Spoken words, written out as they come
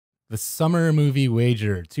The Summer Movie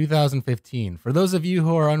Wager 2015. For those of you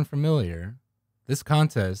who are unfamiliar, this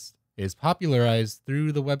contest is popularized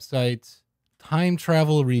through the website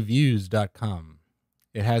timetravelreviews.com.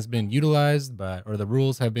 It has been utilized by, or the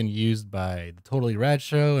rules have been used by the Totally Rad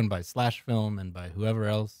Show and by Slash Film and by whoever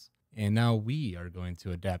else. And now we are going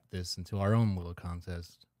to adapt this into our own little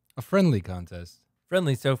contest. A friendly contest.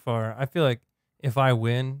 Friendly so far. I feel like if I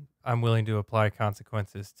win, I'm willing to apply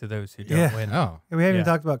consequences to those who don't win. Oh. We haven't even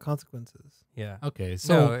talked about consequences. Yeah. Okay.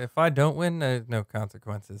 So if I don't win, there's no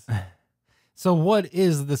consequences. So what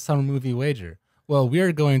is the Summer Movie Wager? Well, we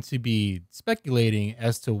are going to be speculating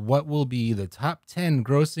as to what will be the top 10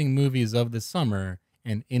 grossing movies of the summer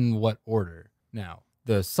and in what order. Now,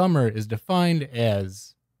 the summer is defined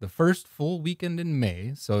as the first full weekend in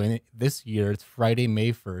May. So this year, it's Friday,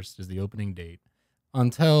 May 1st is the opening date,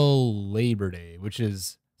 until Labor Day, which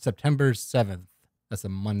is September 7th. That's a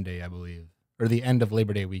Monday, I believe, or the end of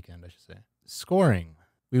Labor Day weekend, I should say. Scoring.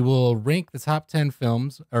 We will rank the top 10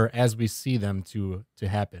 films, or as we see them to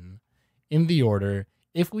happen, in the order.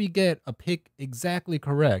 If we get a pick exactly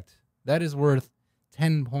correct, that is worth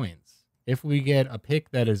 10 points. If we get a pick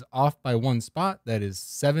that is off by 1 spot, that is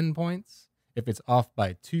 7 points. If it's off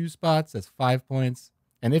by 2 spots, that's 5 points.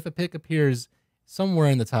 And if a pick appears somewhere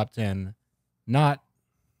in the top 10, not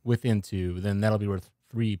within 2, then that'll be worth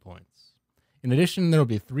 3 points. In addition, there will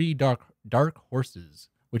be 3 dark horses,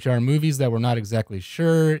 which are movies that we're not exactly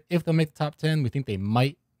sure if they'll make the top 10. We think they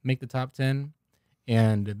might make the top 10.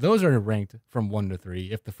 And those are ranked from 1 to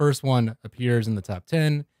 3. If the first one appears in the top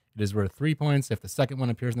 10, it is worth 3 points. If the second one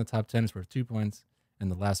appears in the top 10, it's worth 2 points.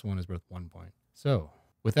 And the last one is worth 1 point. So,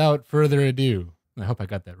 without further ado, I hope I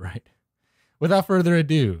got that right. Without further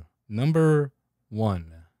ado, number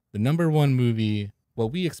 1. The number 1 movie,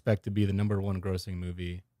 what we expect to be the number 1 grossing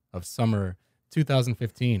movie of summer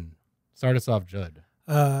 2015. Start us off, Judd.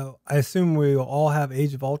 I assume we will all have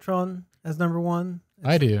Age of Ultron as number 1.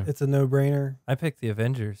 I do. It's a no-brainer. I picked the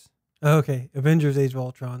Avengers. Oh, okay, Avengers: Age of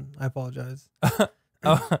Ultron. I apologize.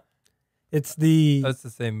 Oh, It's the that's the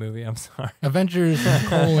same movie. I'm sorry. Avengers: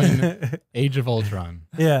 Age of Ultron.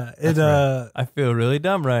 Yeah. It That's I feel really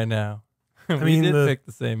dumb right now. We mean, did pick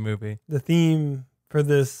the same movie. the theme for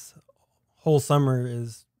this whole summer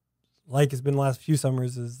is, like it's been the last few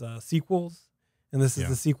summers, is sequels, and this is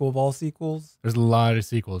the sequel of all sequels. There's a lot of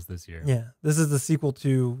sequels this year. Yeah, this is the sequel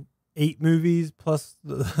to 8 movies plus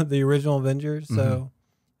the original Avengers, so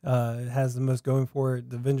it has the most going for it.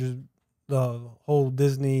 The Avengers, the whole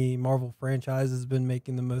Disney Marvel franchise has been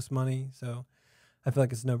making the most money, so I feel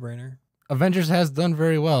like it's a no-brainer. Avengers has done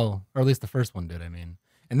very well, or at least the first one did, I mean.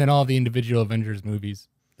 And then all the individual Avengers movies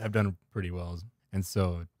have done pretty well. And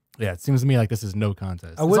so, yeah, it seems to me like this is no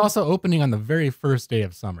contest. It's also opening on the very first day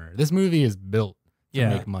of summer. This movie is built to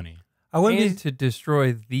make money. I wouldn't to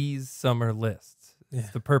destroy these summer lists.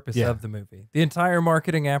 It's the purpose of the movie. The entire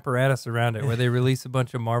marketing apparatus around it, where they release a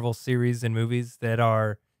bunch of Marvel series and movies that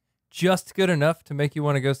are just good enough to make you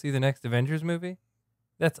want to go see the next Avengers movie.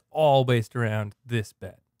 That's all based around this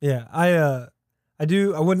bet. Yeah, I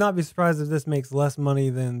would not be surprised if this makes less money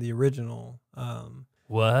than the original.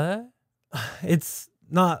 What? It's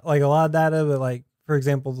not like a lot of data, but like, for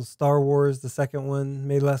example, the Star Wars, the second one,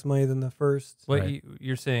 made less money than the first. What Right.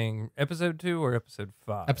 you're saying? Episode 2 or episode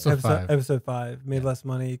 5? Episode 5. Episode 5 made less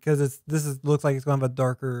money because looks like it's going to have a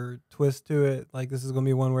darker twist to it. Like this is going to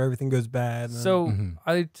be one where everything goes bad. So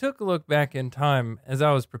I took a look back in time as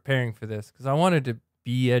I was preparing for this because I wanted to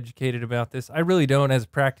be educated about this. I really don't, as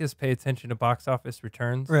practice, pay attention to box office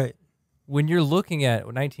returns. Right. When you're looking at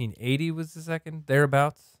 1980 was the second,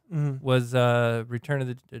 thereabouts, was Return of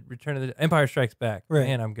the Empire Strikes Back. Right.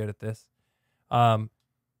 Man, I'm good at this.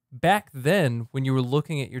 Back then, when you were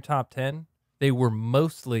looking at your top 10, they were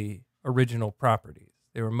mostly original properties.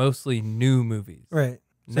 They were mostly new movies. Right.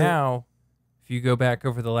 So Now, if you go back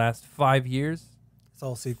over the last 5 years, it's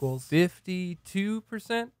all sequels.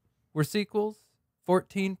 52% were sequels,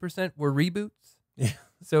 14% were reboots. Yeah.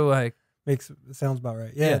 So like Sounds about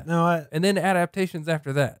right. Yeah. No, and then adaptations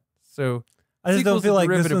after that. So I just don't sequels feel and like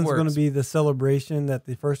this derivative one's going works. to be the celebration that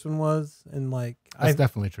the first one was, and like That's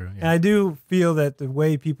definitely true. and Yeah. I do feel that the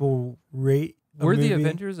way people rate Were the movie,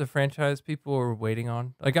 Avengers a franchise people were waiting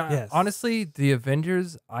on? Like, Yes. honestly, the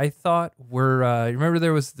Avengers, I thought were. Remember,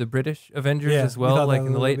 there was the British Avengers Yeah, as we well, thought like that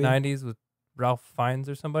in the was late gonna be- '90s with Ralph Fiennes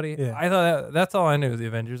or somebody. Yeah. I thought that's all I knew of the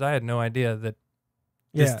Avengers. I had no idea that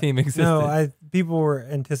this team existed. No, people were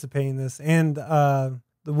anticipating this, and the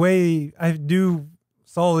way I do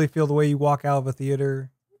solidly feel the way you walk out of a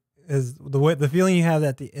theater is the feeling you have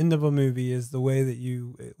at the end of a movie is the way that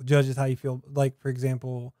you it judges how you feel. Like, for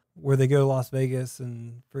example, where they go to Las Vegas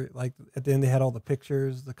and for like at the end they had all the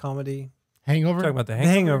pictures, the comedy. Hangover? Talking about the The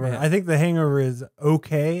Hangover. Hangover. I think The Hangover is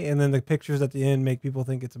okay, and then the pictures at the end make people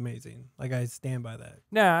think it's amazing. Like I stand by that.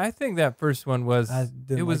 Nah, I think that first one was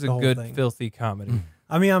it was like a the good whole thing. filthy comedy.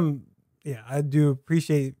 I mean, I do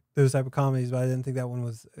appreciate those type of comedies, but I didn't think that one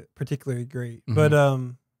was particularly great. Mhm. But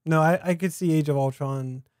no, I could see Age of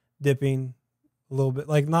Ultron dipping a little bit.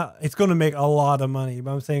 Like not, it's going to make a lot of money,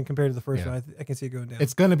 but I'm saying compared to the first Yeah. one, I can see it going down.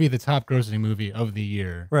 It's going to be the top grossing movie of the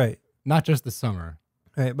year, right, not just the summer.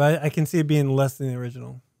 right. But I can see it being less than the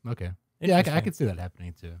original. Okay. Yeah, I Interesting. could see that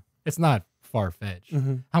happening too. It's not far fetched.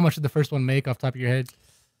 Mm-hmm. How much did the first one make off the top of your head?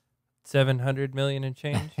 700 million and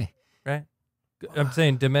change, right? I'm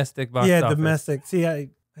saying domestic box Yeah, office. domestic. See, I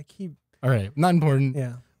keep All right, not important.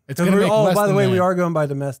 yeah. It's going to make less by the than way, that. we are going by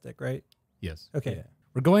domestic, right? Yes. Okay. Yeah.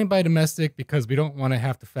 We're going by domestic because we don't want to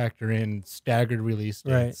have to factor in staggered release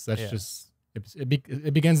dates. Right. That's Yeah. just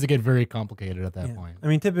it begins to get very complicated at that Yeah. point. I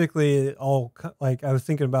mean, typically, like I was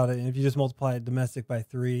thinking about it, and if you just multiply domestic by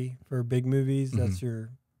 3 for big movies, that's your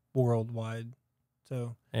worldwide.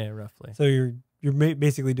 So, Yeah, roughly. you're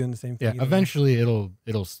basically doing the same thing. Yeah, either way. eventually it'll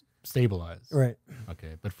stabilize. Right.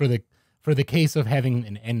 Okay, but for the case of having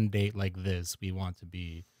an end date like this, we want to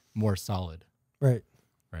be more solid. Right.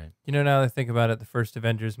 Right. You know, now that I think about it, the first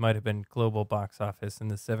Avengers might have been global box office in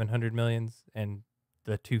the 700 millions and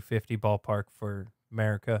the 250 ballpark for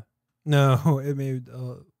America. No, it made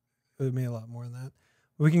a lot more than that.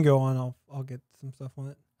 We can go on. I'll get some stuff on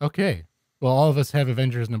it. Okay. Well, all of us have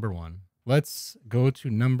Avengers #1. Let's go to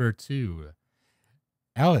 #2.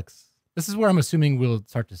 Alex, this is where I'm assuming we'll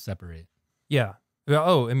start to separate. Yeah.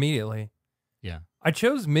 Oh, immediately. Yeah. I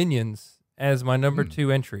chose Minions as my number Hmm.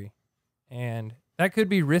 2 entry, and that could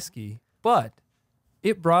be risky, but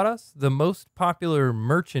it brought us the most popular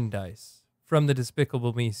merchandise from the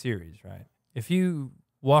Despicable Me series, right? If you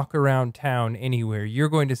walk around town anywhere, you're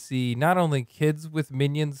going to see not only kids with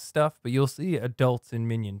Minions stuff, but you'll see adults in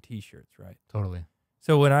Minion t-shirts, right? Totally.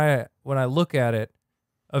 So when I look at it,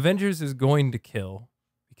 Avengers is going to kill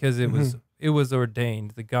because it was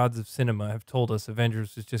ordained. The gods of cinema have told us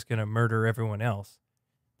Avengers is just going to murder everyone else.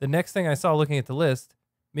 The next thing I saw looking at the list,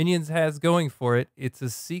 Minions has going for it. It's a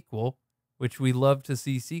sequel, which we love to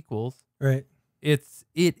see sequels. Right. It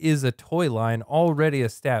is a toy line already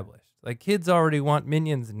established. Like kids already want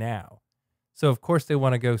Minions now. So of course they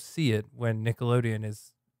want to go see it when Nickelodeon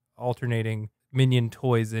is alternating Minion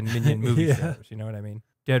toys and Minion movie Yeah. shows. You know what I mean?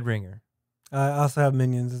 Dead Ringer. I also have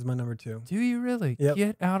Minions as my number 2. Do you really? Yep.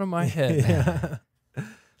 Get out of my head. Yeah.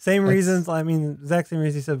 Same That's- reasons. I mean, exact same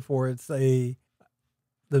reasons you said before.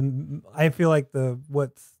 I feel like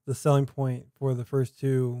what's the selling point for the first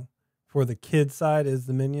 2 for the kids side is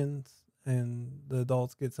the Minions, and the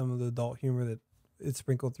adults get some of the adult humor that it's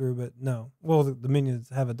sprinkled through. But no, well, the Minions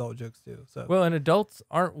have adult jokes too. So Well, and adults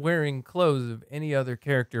aren't wearing clothes of any other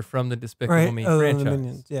character from the Despicable right, Me other than franchise. the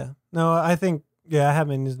Minions, yeah. No, I think I have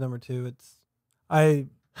Minions number 2.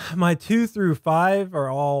 My 2 through 5 are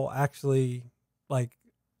all actually like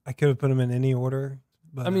I could have put them in any order.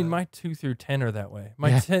 But, I mean, my 2 through 10 are that way.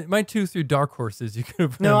 My Yeah. my 2 through Dark Horses, you could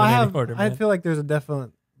have put no, them in I any have. order, I man. feel like there's a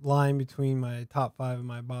definite line between my top 5 and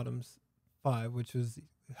my bottoms 5, which was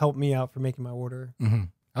helped me out for making my order. Mhm.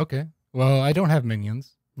 Okay. Well, I don't have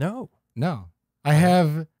Minions. No. No. I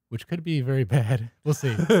have, which could be very bad. We'll see.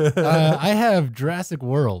 I have Jurassic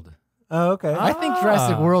World. Oh, okay. I think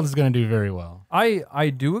Jurassic Ah. World is going to do very well. I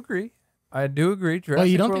do agree. I do agree. Jurassic Well,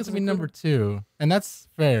 you don't think World's it's going to be a good number 2, and that's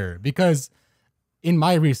fair because in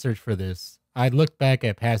my research for this, I looked back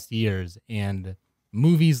at past years, and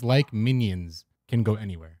movies like Minions can go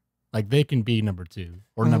anywhere. Like they can be number 2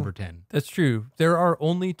 or number 10. That's true. There are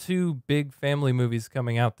only 2 big family movies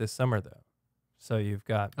coming out this summer, though. So you've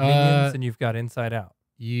got Minions and you've got Inside Out.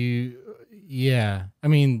 Yeah. I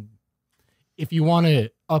mean, if you want to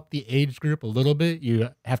up the age group a little bit, you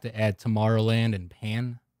have to add Tomorrowland and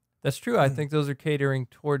Pan. That's true. I think those are catering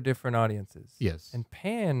toward different audiences. Yes. And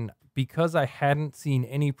Pan, because I hadn't seen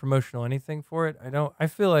any promotional anything for it, I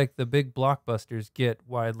feel like the big blockbusters get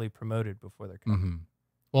widely promoted before they're coming. Mm-hmm.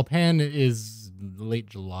 Well, Pan is late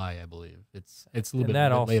July, I believe. It's a little And bit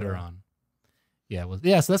that also- later on. Yeah. Well,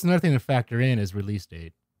 yeah. So that's another thing to factor in is release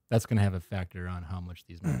date. That's going to have a factor on how much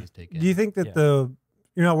these movies take in. Do you think that Yeah.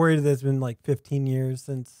 you're not worried that it's been like 15 years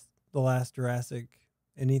since the last Jurassic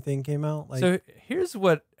anything came out? Like, So here's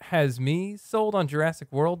what has me sold on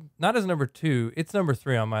Jurassic World. Not as number 2, it's number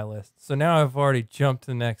 3 on my list. So now I've already jumped to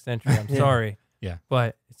the next entry. I'm Yeah. sorry. Yeah.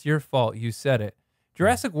 But it's your fault. You said it.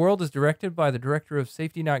 Jurassic World is directed by the director of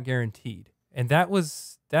Safety Not Guaranteed. And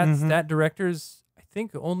that's Mhm. that director's, I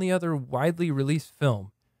think, only other widely released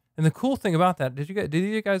film. And the cool thing about that, did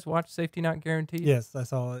you guys watch Safety Not Guaranteed? Yes, I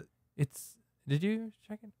saw it. Did you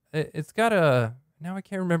check it? It's got now I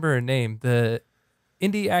can't remember her name. The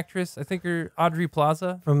indie actress, I think her Audrey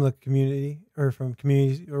Plaza. From the Community or from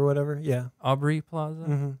Community or whatever. Yeah. Aubrey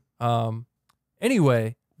Plaza. Mm-hmm.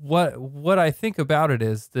 Anyway, what I think about it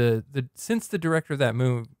is since the director of that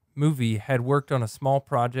movie had worked on a small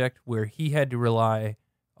project where he had to rely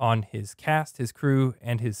on his cast, his crew,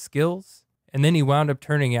 and his skills, and then he wound up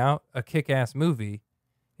turning out a kick-ass movie.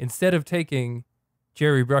 Instead of taking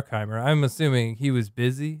Jerry Bruckheimer, I'm assuming he was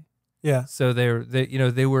busy. Yeah. So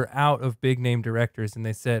they were out of big name directors, and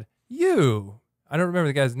they said, I don't remember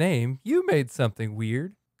the guy's name. You made something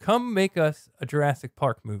weird. Come make us a Jurassic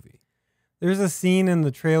Park movie. There's a scene in the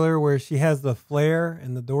trailer where she has the flare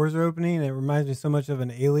and the doors are opening. And it reminds me so much of an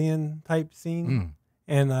Alien type scene.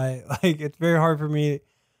 And it's very hard for me.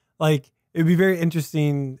 It'd be very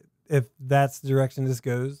interesting if that's the direction this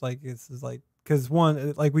goes. Because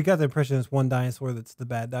we got the impression it's one dinosaur that's the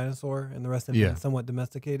bad dinosaur and the rest of them somewhat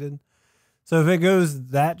domesticated. So if it goes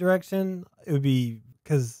that direction, it would be,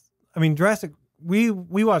 because, Jurassic, we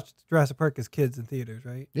watched Jurassic Park as kids in theaters,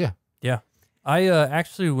 right? Yeah. Yeah. I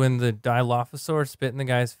actually, when the Dilophosaur spit in the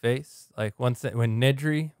guy's face, when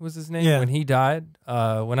Nedry was his name, when he died,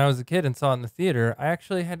 when I was a kid and saw it in the theater, I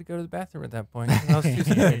actually had to go to the bathroom at that point. I was too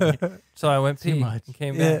scared. So I went pee and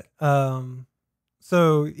came back.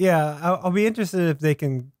 So yeah, I'll be interested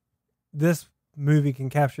if this movie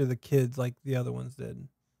can capture the kids like the other ones did.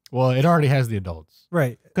 Well, it already has the adults.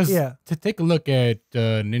 Right. Because to take a look at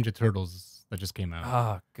Ninja Turtles that just came out.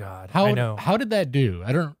 Oh God, I know. How did that do?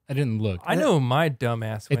 I didn't look. I know my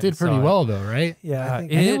dumbass. It did pretty well though, right? Yeah,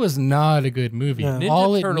 and it was not a good movie. No.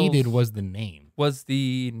 All Ninja it needed was the name. Was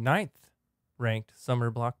the 9th ranked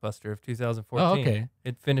summer blockbuster of 2014. Oh, okay.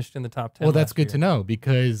 It finished in the top 10. Well, that's good to know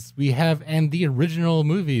because and the original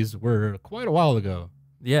movies were quite a while ago.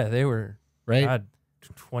 Yeah, they were right. God,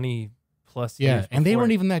 20 plus years. Yeah, and they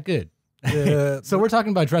weren't even that good. So we're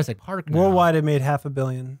talking about Jurassic Park now. Worldwide, it made $500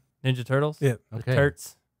 million. Ninja Turtles? Yep. Okay.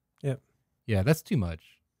 Turts? Yep. Yeah, that's too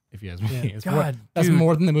much, if you ask me. Yeah. That's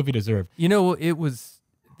more than the movie deserved. You know, it was,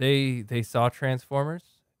 they saw Transformers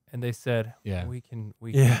and they said, we can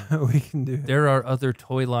we can do it. There are other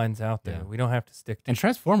toy lines out there. Yeah. We don't have to stick to And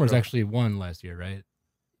Transformers actually won last year, right?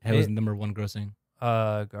 It was number one grossing.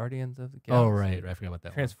 Guardians of the Galaxy. Oh, right. I forgot about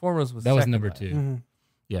that Transformers one. That was number 2. Mm-hmm.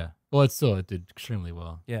 Yeah. Well, it did extremely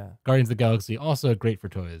well. Yeah. Guardians of the Galaxy, also great for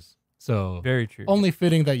toys. So very true. Only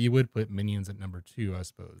fitting that you would put Minions at number 2, I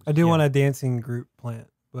suppose. I do want a dancing Groot plant,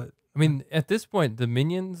 but at this point, the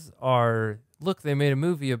Minions are they made a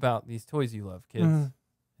movie about these toys you love, kids, and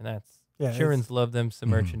that's Sharon's love them some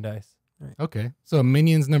merchandise. Right. Okay, so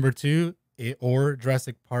Minions number 2, or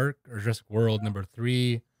Jurassic Park or Jurassic World number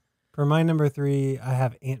 3. For my number 3, I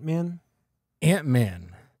have Ant-Man.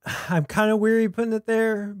 Ant-Man. I'm kind of weary putting it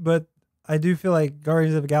there, but I do feel like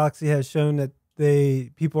Guardians of the Galaxy has shown that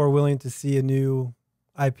people are willing to see a new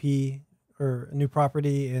IP or a new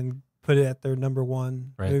property and put it at their number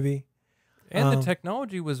 1 movie. And the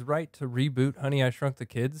technology was right to reboot Honey, I Shrunk the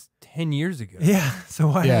Kids 10 years ago. Yeah, so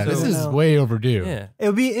why? Yeah, this is way overdue. Yeah, it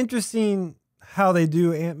would be interesting how they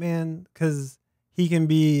do Ant-Man because he can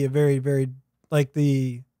be a very, very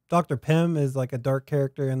the Dr. Pym is like a dark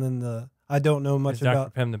character, and then I don't know much about Dr.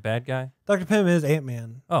 Pym the bad guy. Dr. Pym is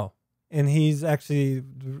Ant-Man. Oh, and he's actually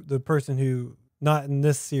the person who, not in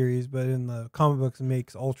this series, but in the comic books,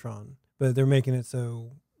 makes Ultron. But they're making it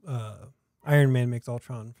so Iron Man makes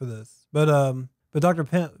Ultron for this. But Dr.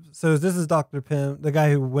 Pym, so this is Dr. Pym, the guy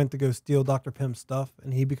who went to go steal Dr. Pym's stuff,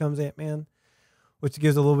 and he becomes Ant-Man, which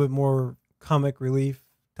gives a little bit more comic relief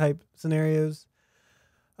type scenarios.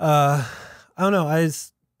 I don't know. I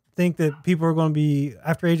just think that people are going to be,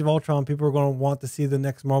 after Age of Ultron, people are going to want to see the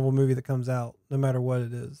next Marvel movie that comes out, no matter what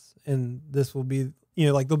it is. And this will be,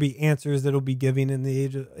 there'll be answers that'll be giving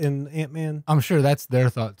in Ant-Man. I'm sure that's their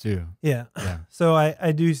thought too. Yeah. So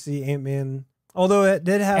I do see Ant-Man, although it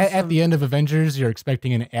did have at the end of Avengers, you're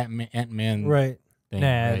expecting an Ant-Man right thing.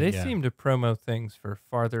 Nah, they seem to promo things for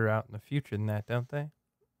farther out in the future than that, don't they?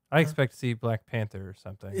 I expect to see Black Panther or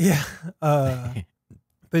something. Yeah.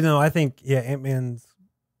 But no, I think Ant-Man's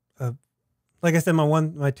like I said,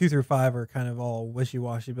 my 2 through 5 are kind of all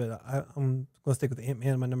wishy-washy, but I'm gonna stick with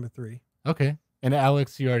Ant-Man, my number 3. Okay. And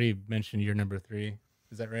Alex, you already mentioned your number 3.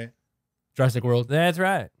 Is that right? Jurassic World? That's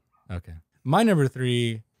right. Okay. My number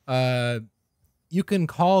 3, you can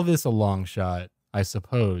call this a long shot, I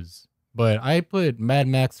suppose, but I put Mad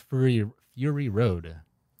Max Fury Road.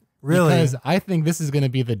 Really? Because I think this is going to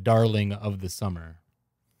be the darling of the summer.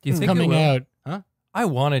 Do you think coming out? Huh? I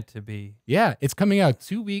want it to be. Yeah, it's coming out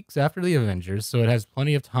 2 weeks after the Avengers, so it has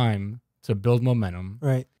plenty of time to build momentum.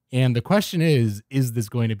 Right. And the question is this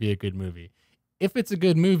going to be a good movie? If it's a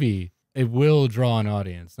good movie, it will draw an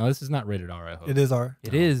audience. Now, this is not rated R, I hope. It is R.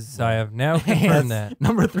 It is. I have now confirmed that.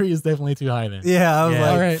 Number 3 is definitely too high then. Yeah, I was Yeah.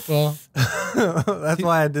 All like, right, well, that's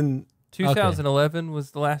why I didn't. 2011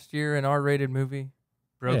 was the last year an R-rated movie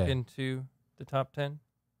broke Yeah. into the top 10.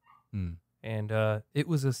 hmm. And it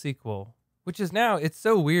was a sequel, which is now, it's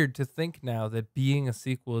so weird to think now that being a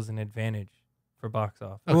sequel is an advantage for box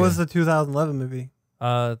office. What was the 2011 movie?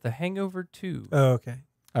 The Hangover 2. Oh, okay.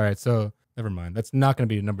 All right, so never mind. That's not going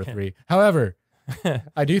to be number 3. However,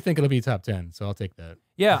 I do think it'll be top 10, so I'll take that.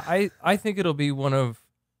 Yeah, I think it'll be one of,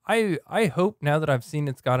 I hope now that I've seen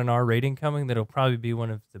it's got an R rating coming that it'll probably be one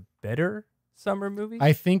of the better summer movies.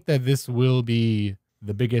 I think that this will be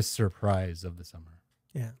the biggest surprise of the summer.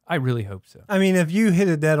 Yeah. I really hope so. I mean, if you hit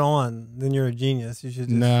it dead on, then you're a genius. You should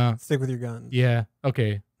just No. stick with your guns. Yeah,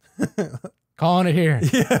 okay. Calling it here.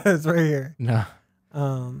 Yeah, it's right here. No.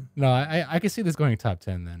 Um, No, I can see this going top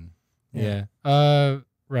 10 then. Yeah. Yeah.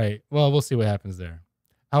 Right. Well, we'll see what happens there.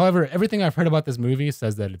 However, everything I've heard about this movie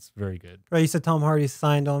says that it's very good. right. You said Tom Hardy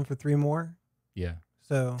signed on for 3 more. Yeah.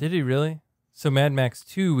 So Did he really? So Mad Max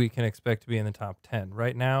 2 we can expect to be in the top 10.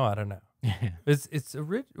 Right now, I don't know. It's a it's a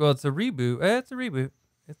reboot. It's a reboot.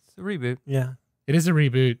 It's a reboot. yeah. It is a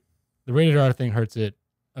reboot. The rated R thing hurts it.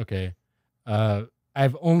 Okay.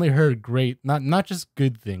 I've only heard great, not just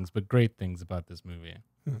good things, but great things about this movie.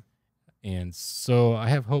 And so I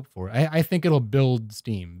have hope for it. I think it'll build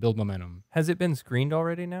steam, build momentum. Has it been screened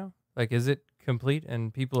already now? Like, is it complete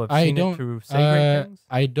and people have seen it to say great things?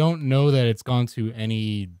 I don't know that it's gone to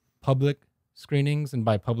any public screenings, and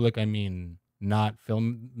by public I mean not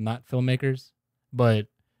filmmakers, but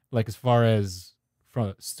like as far as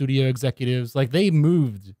from studio executives, like they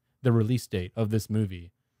moved the release date of this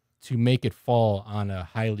movie to make it fall on a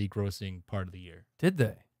highly grossing part of the year. Did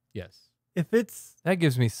they? Yes. If it's, That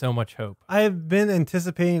gives me so much hope. I've been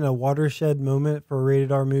anticipating a watershed moment for rated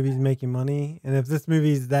R movies making money, and if this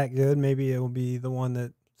movie is that good, maybe it will be the one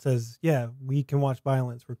that says, "Yeah, we can watch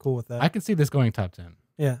violence. We're cool with that." I can see this going top 10.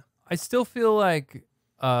 Yeah. I still feel like,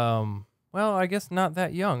 well, I guess not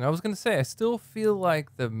that young. I was going to say, I still feel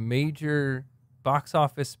like the major box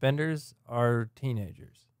office spenders are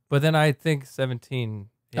teenagers. But then I think 17.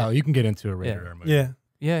 Yeah. Oh, you can get into a rated R movie.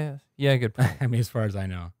 Yeah. Yeah, good point. I mean, as far as I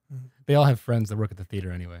know. Mhm. They all have friends that work at the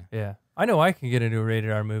theater anyway. Yeah. I know I can get into a rated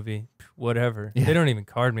R movie. Whatever. Yeah. They don't even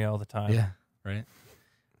card me all the time. Yeah, right.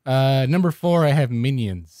 Number 4, I have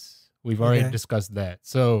Minions. We've already Okay. discussed that.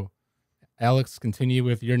 So, Alex, continue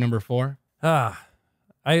with your number 4.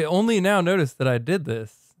 I only now noticed that I did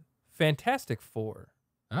this. Fantastic Four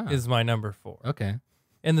is my number 4. Okay.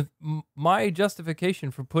 And my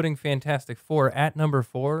justification for putting Fantastic Four at number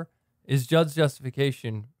 4 is Judd's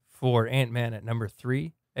justification for Ant-Man at number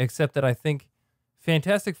 3, except that I think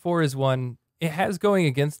Fantastic Four is one, it has going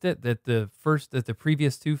against it that the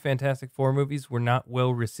previous 2 Fantastic Four movies were not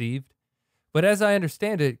well received. But as I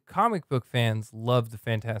understand it, comic book fans love the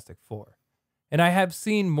Fantastic Four. And I have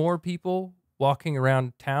seen more people walking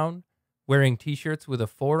around town wearing t-shirts with a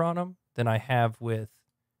 4 on them than I have with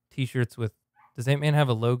t-shirts with, does Ant-Man have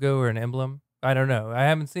a logo or an emblem? I don't know. I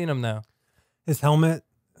haven't seen them though. His helmet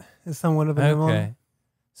is somewhat of an emblem. Okay.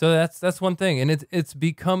 So that's one thing. And it's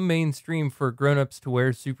become mainstream for grown-ups to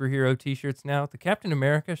wear superhero t-shirts now. The Captain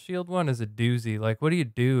America shield one is a doozy. Like, what do you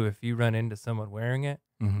do if you run into someone wearing it?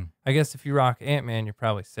 Mm-hmm. I guess if you rock Ant-Man, you're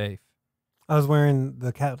probably safe. I was wearing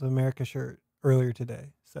the Captain America shirt earlier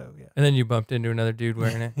today. So, yeah. And then you bumped into another dude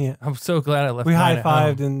wearing it. Yeah. I'm so glad I left We mine at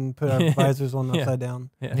high-fived home. and put our visors on Yeah. upside down.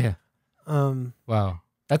 Yeah. Wow.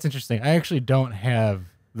 That's interesting. I actually don't have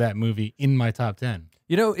that movie in my top 10.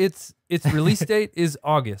 You know, its release date is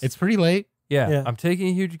August. It's pretty late, Yeah. I'm taking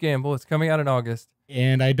a huge gamble. It's coming out in August.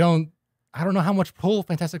 and I don't know how much pull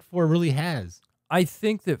Fantastic Four really has. I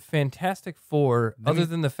think that Fantastic Four, Let me- other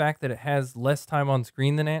than the fact that it has less time on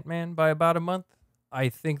screen than Ant-Man by about a month, I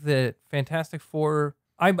think that Fantastic Four,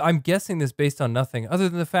 I'm guessing this based on nothing other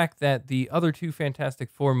than the fact that the other 2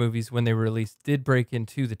 Fantastic Four movies, when they were released, did break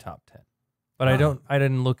into the top 10. But I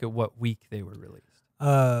didn't look at what week they were released.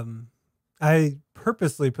 I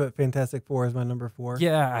purposely put Fantastic Four as my number 4.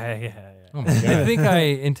 Yeah. Oh my I god. think I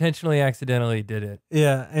intentionally accidentally did it.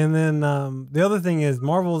 Yeah, and then the other thing is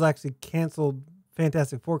Marvel's actually canceled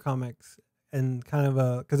Fantastic Four comics and kind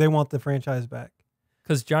of because they want the franchise back.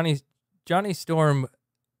 Because Johnny Storm,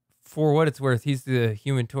 for what it's worth, he's the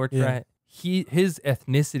Human Torch, Yeah. right? His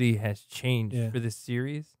ethnicity has changed Yeah. for this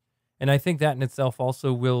series, and I think that in itself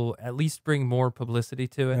also will at least bring more publicity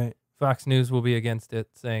to it. Right. Fox News will be against it,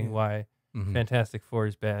 saying Yeah. why Fantastic Four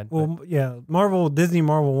is bad. Well, yeah, Disney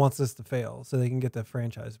Marvel wants this to fail so they can get the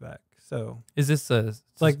franchise back. So is this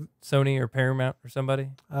like Sony or Paramount or somebody?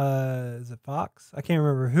 Is it Fox? I can't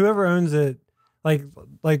remember. Whoever owns it,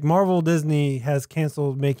 like Marvel Disney has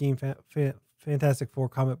canceled making Fantastic Four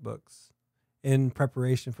comic books in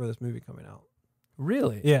preparation for this movie coming out.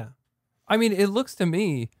 Really? Yeah. I mean, it looks to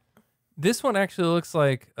me, this one actually looks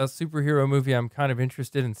like a superhero movie I'm kind of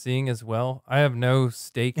interested in seeing as well. I have no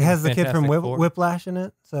stake. It has the kid from Four. Whiplash in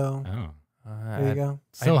it, so there you go.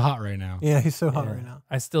 So hot right now. Yeah, he's so hot right now.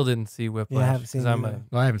 I still didn't see Whiplash. Yeah, I haven't seen it.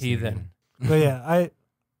 I haven't heathen. seen it.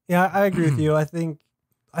 But I agree with you. I think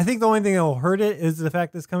the only thing that will hurt it is the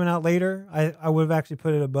fact that it's coming out later. I would have actually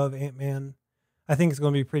put it above Ant-Man. I think it's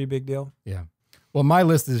going to be a pretty big deal. Yeah. Well, my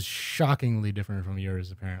list is shockingly different from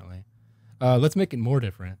yours, apparently. Let's make it more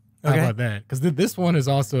different. How about that? Because this one is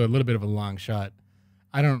also a little bit of a long shot.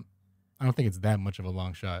 I don't think it's that much of a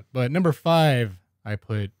long shot. But number 5, I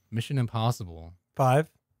put Mission Impossible.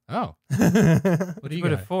 5. Oh. What do you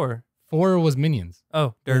put got? It 4. 4 was Minions.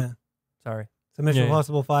 Oh, dirt. Yeah. Sorry. So Mission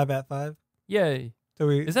Impossible 5 at 5. Yay. So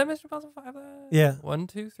is that Mission Impossible 5? Yeah. 1,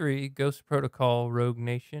 2, 3. Ghost Protocol, Rogue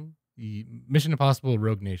Nation. Mission Impossible,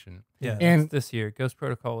 Rogue Nation. Yeah. And this year, Ghost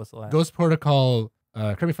Protocol was the last. Ghost Protocol,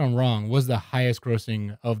 correct me if I'm wrong, was the highest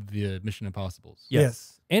grossing of the Mission Impossibles.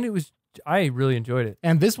 Yes. And I really enjoyed it.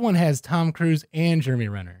 And this one has Tom Cruise and Jeremy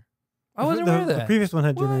Renner. I wasn't aware of that. The previous one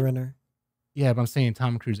had Jeremy Renner. Yeah, but I'm saying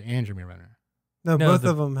Tom Cruise and Jeremy Renner. No, both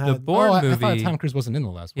of them had. The Bourne movie. I thought Tom Cruise wasn't in the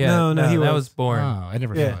last one. Yeah, no, he that was Bourne. Oh, I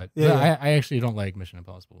never saw it. Yeah. I actually don't like Mission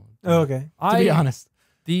Impossible. Oh, okay. To be honest.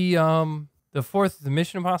 The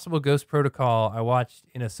Mission Impossible Ghost Protocol I watched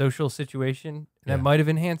in a social situation. That might have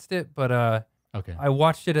enhanced it, but okay. I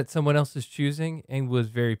watched it at someone else's choosing and was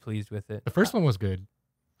very pleased with it. The first one was good.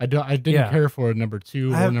 I didn't care for number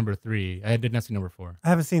 2 or number 3. I did not see number 4. I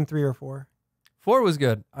haven't seen 3 or 4. 4 was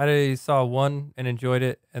good. I saw 1 and enjoyed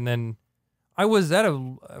it, and then I was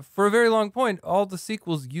for a very long point, all the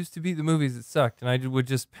sequels used to be the movies that sucked, and I would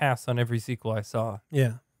just pass on every sequel I saw.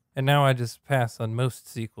 Yeah. And now I just pass on most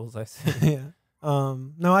sequels I see. Yeah.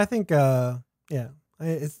 No, I think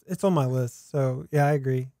it's on my list. So yeah, I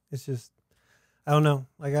agree. It's just I don't know.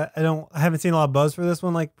 Like I haven't seen a lot of buzz for this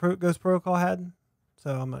one like Ghost Protocol had.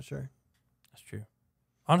 So I'm not sure. That's true.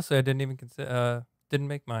 Honestly, I didn't even consider didn't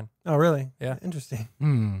make mine. Oh, really? Yeah. Interesting.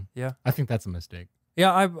 Yeah. I think that's a mistake.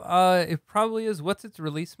 Yeah, it probably is. What's its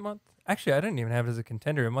release month? Actually, I didn't even have it as a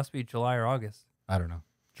contender. It must be July or August. I don't know.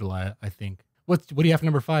 July, I think. What do you have for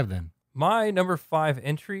number 5 then? My number 5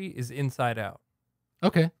 entry is Inside Out.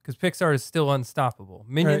 Okay. Because Pixar is still unstoppable.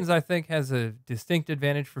 Minions, I think, has a distinct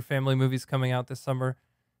advantage for family movies coming out this summer.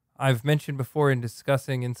 I've mentioned before in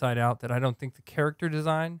discussing Inside Out that I don't think the character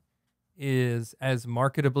design is as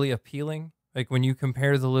marketably appealing. Like when you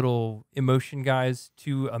compare the little emotion guys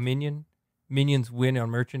to a minion, Minions win on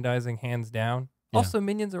merchandising hands down. Yeah. Also,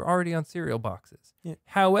 Minions are already on cereal boxes. Yeah.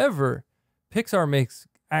 However, Pixar makes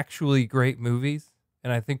actually great movies,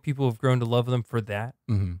 and I think people have grown to love them for that.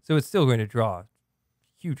 Mm-hmm. So it's still going to draw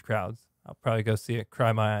huge crowds. I'll probably go see it,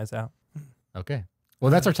 cry my eyes out. Okay.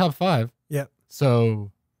 Well, that's our top 5. Yep.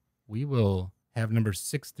 So we will have numbers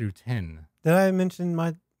 6 through 10. Did I mention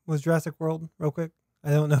was Jurassic World real quick?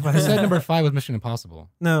 I don't know if I said number 5 was Mission Impossible.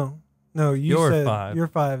 No, you said 5. Your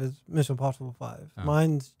 5 is Mission Impossible 5. Oh.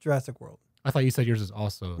 Mine's Jurassic World. I thought you said yours is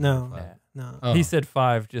also no. 5. No. Oh. He said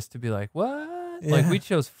 5 just to be like, what? Yeah. Like we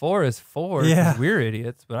chose 4 as 4 because we're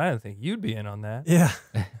idiots, but I don't think you'd be in on that. Yeah.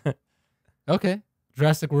 Okay.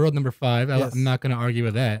 Jurassic World number 5. Yes. I'm not going to argue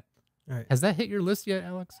with that. All right. Has that hit your list yet,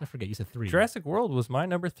 Alex? I forget. You said 3. Jurassic World was my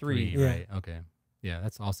number 3. Yeah. Right. Okay. Yeah,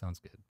 that all sounds good.